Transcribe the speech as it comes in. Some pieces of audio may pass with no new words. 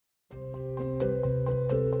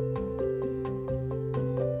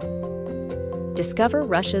Discover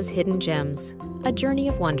Russia's hidden gems, a journey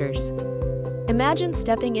of wonders. Imagine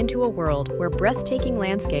stepping into a world where breathtaking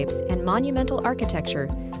landscapes and monumental architecture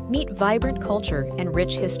meet vibrant culture and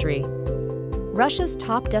rich history. Russia's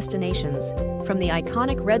top destinations, from the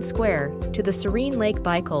iconic Red Square to the serene Lake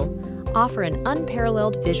Baikal, offer an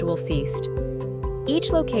unparalleled visual feast.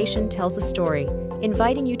 Each location tells a story,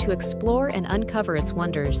 inviting you to explore and uncover its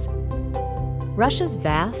wonders. Russia's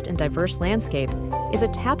vast and diverse landscape is a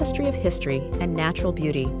tapestry of history and natural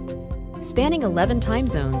beauty. Spanning 11 time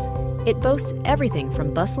zones, it boasts everything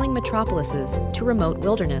from bustling metropolises to remote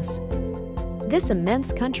wilderness. This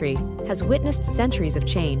immense country has witnessed centuries of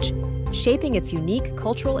change, shaping its unique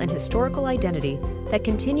cultural and historical identity that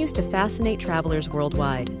continues to fascinate travelers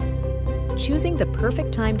worldwide. Choosing the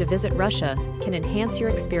perfect time to visit Russia can enhance your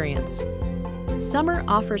experience. Summer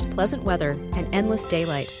offers pleasant weather and endless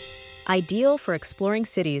daylight, ideal for exploring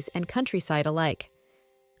cities and countryside alike.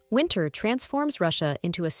 Winter transforms Russia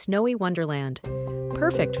into a snowy wonderland,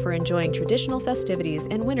 perfect for enjoying traditional festivities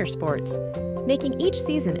and winter sports, making each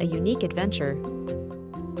season a unique adventure.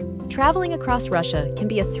 Traveling across Russia can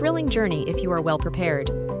be a thrilling journey if you are well prepared.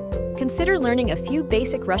 Consider learning a few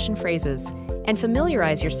basic Russian phrases and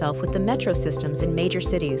familiarize yourself with the metro systems in major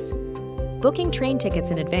cities. Booking train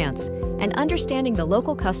tickets in advance and understanding the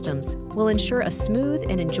local customs will ensure a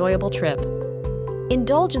smooth and enjoyable trip.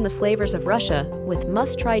 Indulge in the flavors of Russia with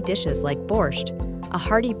must-try dishes like borscht, a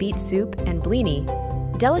hearty beet soup, and blini,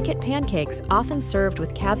 delicate pancakes often served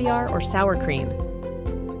with caviar or sour cream.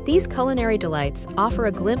 These culinary delights offer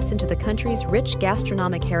a glimpse into the country's rich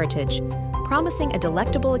gastronomic heritage, promising a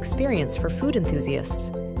delectable experience for food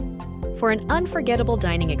enthusiasts. For an unforgettable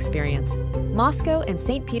dining experience, Moscow and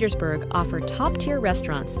Saint Petersburg offer top-tier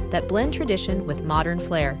restaurants that blend tradition with modern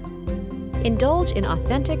flair. Indulge in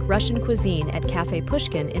authentic Russian cuisine at Cafe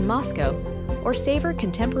Pushkin in Moscow, or savor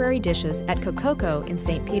contemporary dishes at Kokoko in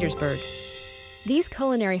St. Petersburg. These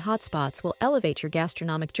culinary hotspots will elevate your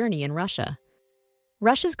gastronomic journey in Russia.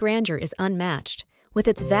 Russia's grandeur is unmatched, with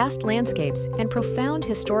its vast landscapes and profound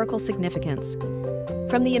historical significance.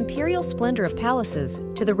 From the imperial splendor of palaces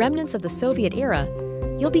to the remnants of the Soviet era,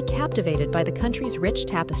 you'll be captivated by the country's rich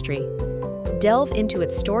tapestry. Delve into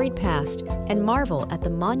its storied past and marvel at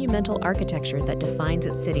the monumental architecture that defines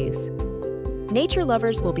its cities. Nature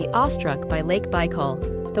lovers will be awestruck by Lake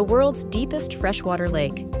Baikal, the world's deepest freshwater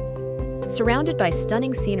lake. Surrounded by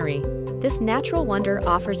stunning scenery, this natural wonder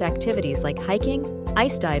offers activities like hiking,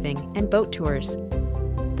 ice diving, and boat tours.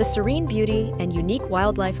 The serene beauty and unique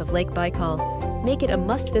wildlife of Lake Baikal make it a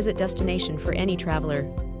must-visit destination for any traveler.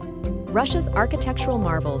 Russia's architectural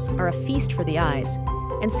marvels are a feast for the eyes,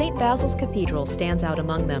 and St. Basil's Cathedral stands out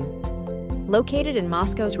among them. Located in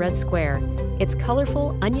Moscow's Red Square, its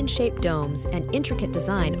colorful, onion-shaped domes and intricate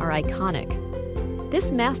design are iconic.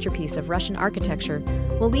 This masterpiece of Russian architecture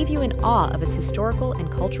will leave you in awe of its historical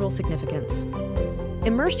and cultural significance.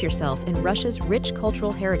 Immerse yourself in Russia's rich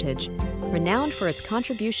cultural heritage, renowned for its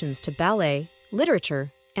contributions to ballet,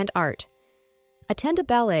 literature, and art. Attend a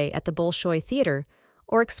ballet at the Bolshoi Theater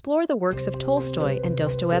or explore the works of Tolstoy and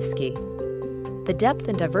Dostoevsky. The depth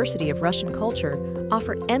and diversity of Russian culture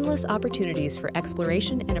offer endless opportunities for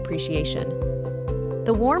exploration and appreciation.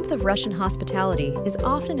 The warmth of Russian hospitality is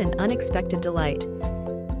often an unexpected delight.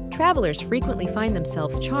 Travelers frequently find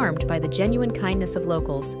themselves charmed by the genuine kindness of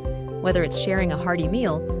locals, whether it's sharing a hearty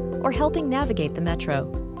meal or helping navigate the metro.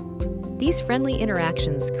 These friendly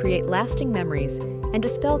interactions create lasting memories and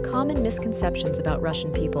dispel common misconceptions about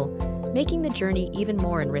Russian people, making the journey even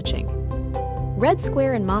more enriching. Red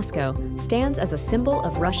Square in Moscow stands as a symbol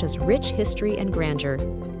of Russia's rich history and grandeur.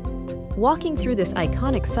 Walking through this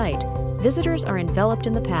iconic site, visitors are enveloped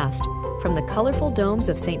in the past, from the colorful domes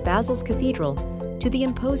of St. Basil's Cathedral to the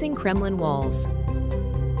imposing Kremlin walls.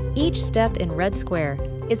 Each step in Red Square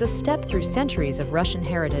is a step through centuries of Russian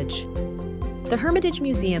heritage. The Hermitage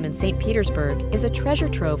Museum in St. Petersburg is a treasure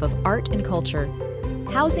trove of art and culture.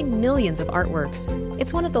 Housing millions of artworks,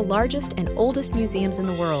 it's one of the largest and oldest museums in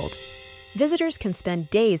the world. Visitors can spend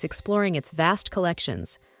days exploring its vast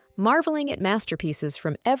collections, marveling at masterpieces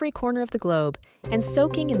from every corner of the globe and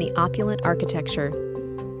soaking in the opulent architecture.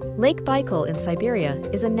 Lake Baikal in Siberia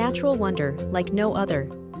is a natural wonder like no other.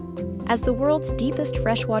 As the world's deepest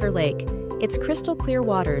freshwater lake, its crystal-clear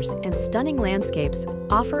waters and stunning landscapes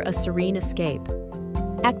offer a serene escape.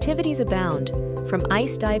 Activities abound, from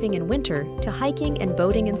ice diving in winter to hiking and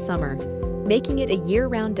boating in summer, making it a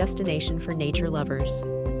year-round destination for nature lovers.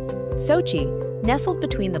 Sochi, nestled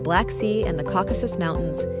between the Black Sea and the Caucasus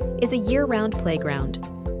Mountains, is a year-round playground.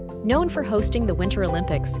 Known for hosting the Winter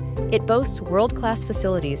Olympics, it boasts world-class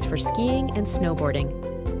facilities for skiing and snowboarding.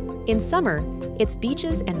 In summer, its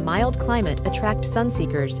beaches and mild climate attract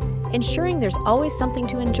sunseekers, ensuring there's always something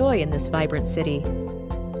to enjoy in this vibrant city.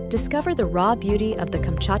 Discover the raw beauty of the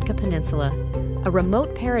Kamchatka Peninsula, a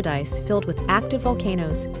remote paradise filled with active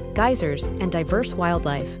volcanoes, geysers, and diverse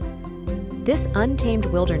wildlife. This untamed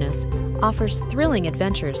wilderness offers thrilling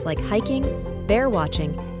adventures like hiking, bear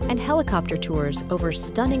watching, and helicopter tours over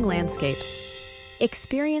stunning landscapes.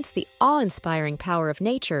 Experience the awe-inspiring power of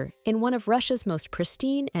nature in one of Russia's most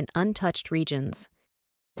pristine and untouched regions.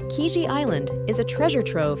 Kizhi Island is a treasure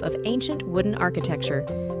trove of ancient wooden architecture,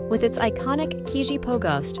 with its iconic Kizhi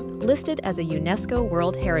Pogast listed as a UNESCO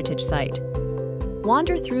World Heritage Site.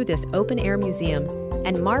 Wander through this open-air museum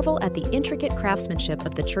and marvel at the intricate craftsmanship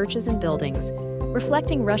of the churches and buildings,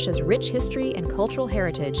 reflecting Russia's rich history and cultural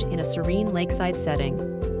heritage in a serene lakeside setting.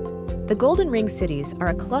 The Golden Ring cities are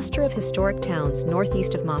a cluster of historic towns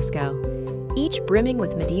northeast of Moscow, each brimming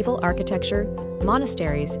with medieval architecture,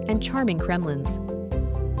 monasteries, and charming Kremlins.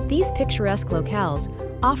 These picturesque locales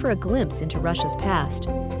offer a glimpse into Russia's past,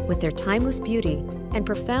 with their timeless beauty and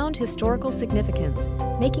profound historical significance,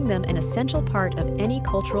 making them an essential part of any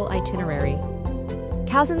cultural itinerary.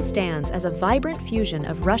 Kazan stands as a vibrant fusion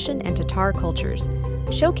of Russian and Tatar cultures,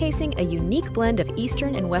 showcasing a unique blend of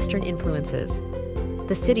Eastern and Western influences.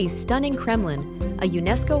 The city's stunning Kremlin, a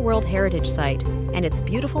UNESCO World Heritage Site, and its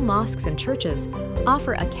beautiful mosques and churches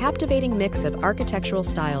offer a captivating mix of architectural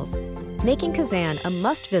styles, making Kazan a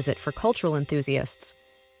must-visit for cultural enthusiasts.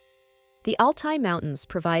 The Altai Mountains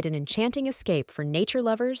provide an enchanting escape for nature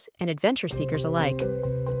lovers and adventure seekers alike.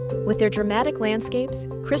 With their dramatic landscapes,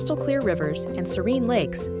 crystal-clear rivers, and serene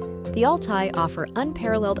lakes, the Altai offer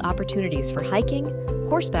unparalleled opportunities for hiking,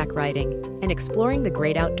 horseback riding, and exploring the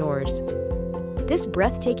great outdoors. This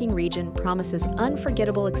breathtaking region promises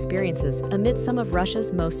unforgettable experiences amid some of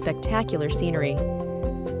Russia's most spectacular scenery.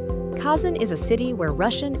 Kazan is a city where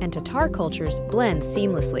Russian and Tatar cultures blend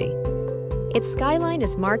seamlessly. Its skyline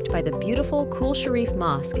is marked by the beautiful Kul Sharif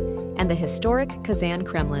Mosque and the historic Kazan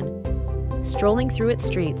Kremlin. Strolling through its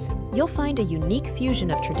streets, you'll find a unique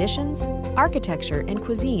fusion of traditions, architecture, and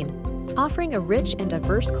cuisine, offering a rich and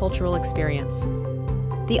diverse cultural experience.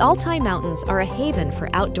 The Altai Mountains are a haven for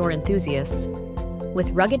outdoor enthusiasts. With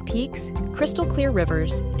rugged peaks, crystal-clear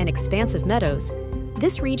rivers, and expansive meadows,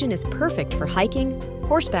 this region is perfect for hiking,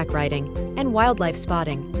 horseback riding, and wildlife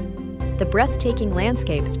spotting. The breathtaking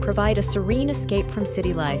landscapes provide a serene escape from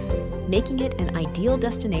city life, making it an ideal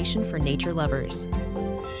destination for nature lovers.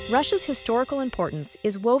 Russia's historical importance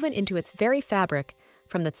is woven into its very fabric,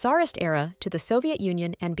 from the Tsarist era to the Soviet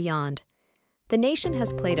Union and beyond. The nation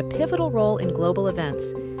has played a pivotal role in global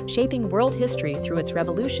events, shaping world history through its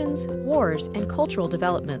revolutions, wars, and cultural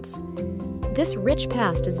developments. This rich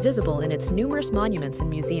past is visible in its numerous monuments and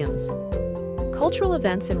museums. Cultural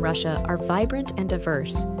events in Russia are vibrant and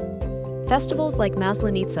diverse. Festivals like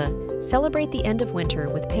Maslenitsa celebrate the end of winter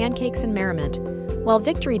with pancakes and merriment, while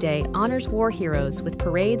Victory Day honors war heroes with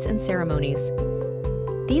parades and ceremonies.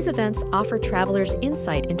 These events offer travelers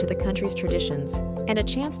insight into the country's traditions and a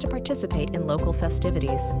chance to participate in local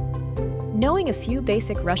festivities. Knowing a few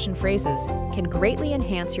basic Russian phrases can greatly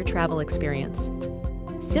enhance your travel experience.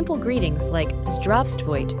 Simple greetings like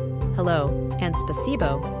Zdravstvuyte, hello, and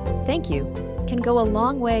Spasibo, thank you, can go a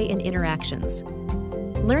long way in interactions.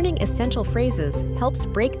 Learning essential phrases helps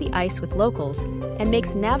break the ice with locals and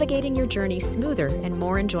makes navigating your journey smoother and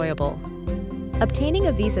more enjoyable. Obtaining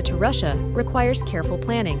a visa to Russia requires careful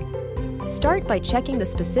planning. Start by checking the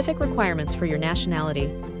specific requirements for your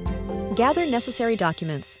nationality. Gather necessary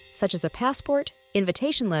documents, such as a passport,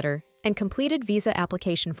 invitation letter, and completed visa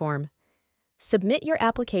application form. Submit your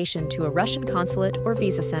application to a Russian consulate or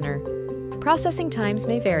visa center. Processing times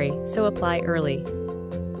may vary, so apply early.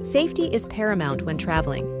 Safety is paramount when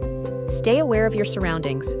traveling. Stay aware of your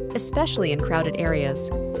surroundings, especially in crowded areas.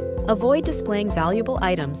 Avoid displaying valuable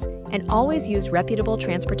items and always use reputable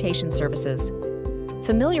transportation services.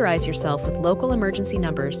 Familiarize yourself with local emergency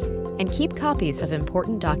numbers and keep copies of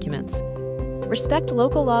important documents. Respect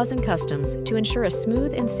local laws and customs to ensure a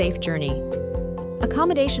smooth and safe journey.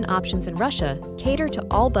 Accommodation options in Russia cater to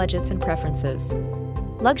all budgets and preferences.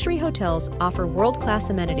 Luxury hotels offer world-class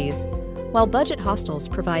amenities, while budget hostels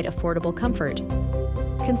provide affordable comfort.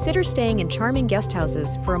 Consider staying in charming guest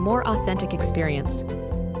houses for a more authentic experience.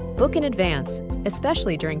 Book in advance,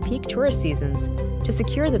 especially during peak tourist seasons, to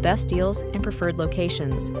secure the best deals and preferred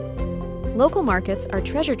locations. Local markets are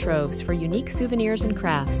treasure troves for unique souvenirs and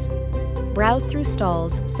crafts. Browse through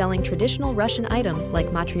stalls selling traditional Russian items like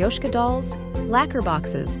matryoshka dolls, lacquer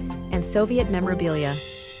boxes, and Soviet memorabilia.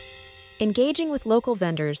 Engaging with local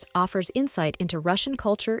vendors offers insight into Russian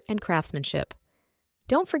culture and craftsmanship.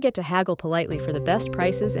 Don't forget to haggle politely for the best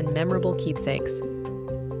prices and memorable keepsakes.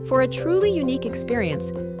 For a truly unique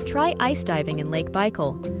experience, try ice diving in Lake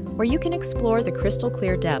Baikal, where you can explore the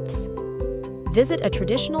crystal-clear depths. Visit a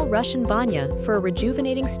traditional Russian banya for a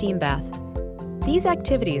rejuvenating steam bath. These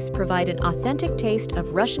activities provide an authentic taste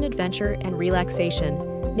of Russian adventure and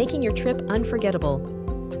relaxation, making your trip unforgettable.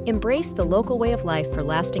 Embrace the local way of life for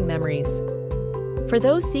lasting memories. For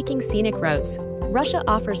those seeking scenic routes, Russia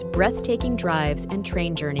offers breathtaking drives and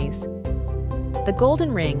train journeys. The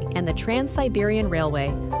Golden Ring and the Trans-Siberian Railway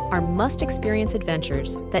are must-experience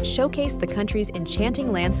adventures that showcase the country's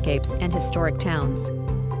enchanting landscapes and historic towns.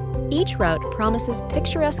 Each route promises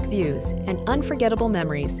picturesque views and unforgettable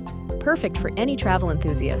memories, perfect for any travel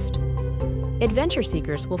enthusiast. Adventure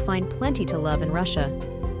seekers will find plenty to love in Russia.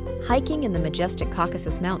 Hiking in the majestic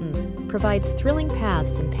Caucasus Mountains provides thrilling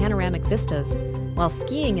paths and panoramic vistas, while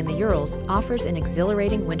skiing in the Urals offers an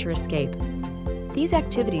exhilarating winter escape. These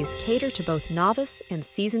activities cater to both novice and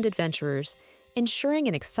seasoned adventurers, ensuring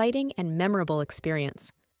an exciting and memorable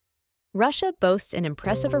experience. Russia boasts an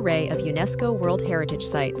impressive array of UNESCO World Heritage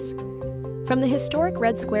Sites. From the historic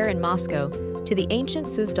Red Square in Moscow to the ancient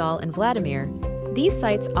Suzdal in Vladimir, these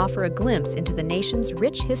sites offer a glimpse into the nation's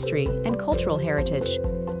rich history and cultural heritage.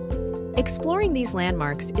 Exploring these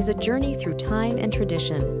landmarks is a journey through time and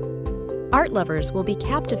tradition. Art lovers will be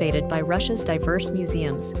captivated by Russia's diverse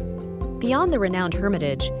museums. Beyond the renowned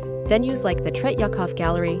Hermitage, venues like the Tretyakov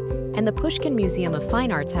Gallery and the Pushkin Museum of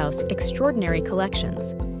Fine Arts house extraordinary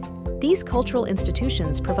collections. These cultural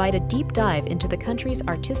institutions provide a deep dive into the country's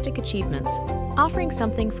artistic achievements, offering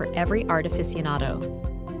something for every art aficionado.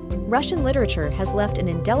 Russian literature has left an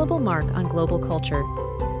indelible mark on global culture.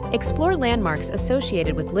 Explore landmarks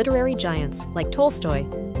associated with literary giants like Tolstoy,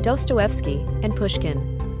 Dostoevsky, and Pushkin.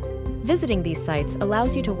 Visiting these sites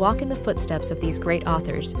allows you to walk in the footsteps of these great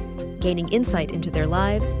authors, gaining insight into their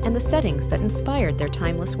lives and the settings that inspired their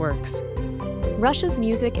timeless works. Russia's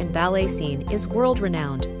music and ballet scene is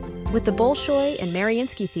world-renowned, with the Bolshoi and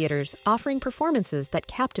Mariinsky theaters offering performances that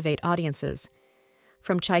captivate audiences.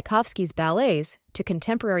 From Tchaikovsky's ballets to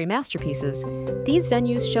contemporary masterpieces, these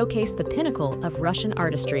venues showcase the pinnacle of Russian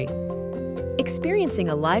artistry. Experiencing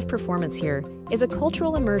a live performance here is a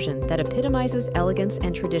cultural immersion that epitomizes elegance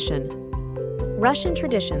and tradition. Russian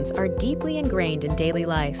traditions are deeply ingrained in daily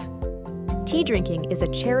life. Tea drinking is a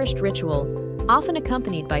cherished ritual, often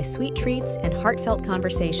accompanied by sweet treats and heartfelt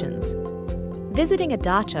conversations. Visiting a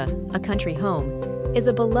dacha, a country home, is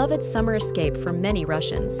a beloved summer escape for many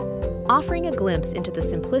Russians, offering a glimpse into the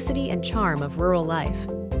simplicity and charm of rural life.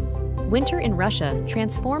 Winter in Russia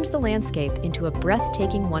transforms the landscape into a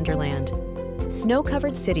breathtaking wonderland.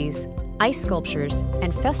 Snow-covered cities, ice sculptures,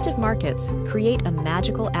 and festive markets create a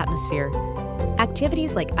magical atmosphere.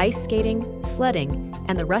 Activities like ice skating, sledding,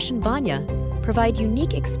 and the Russian banya provide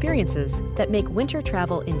unique experiences that make winter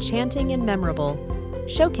travel enchanting and memorable,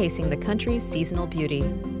 showcasing the country's seasonal beauty.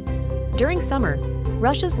 During summer,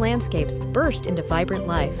 Russia's landscapes burst into vibrant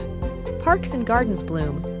life. Parks and gardens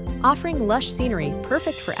bloom, offering lush scenery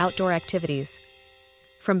perfect for outdoor activities.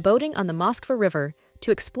 From boating on the Moskva River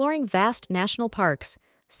to exploring vast national parks,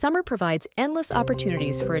 summer provides endless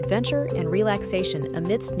opportunities for adventure and relaxation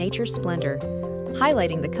amidst nature's splendor,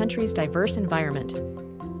 highlighting the country's diverse environment.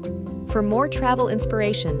 For more travel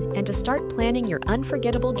inspiration and to start planning your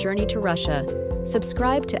unforgettable journey to Russia,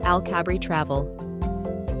 subscribe to AlCabri Travel.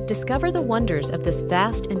 Discover the wonders of this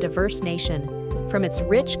vast and diverse nation, from its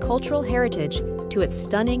rich cultural heritage to its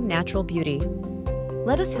stunning natural beauty.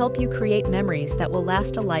 Let us help you create memories that will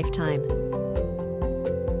last a lifetime.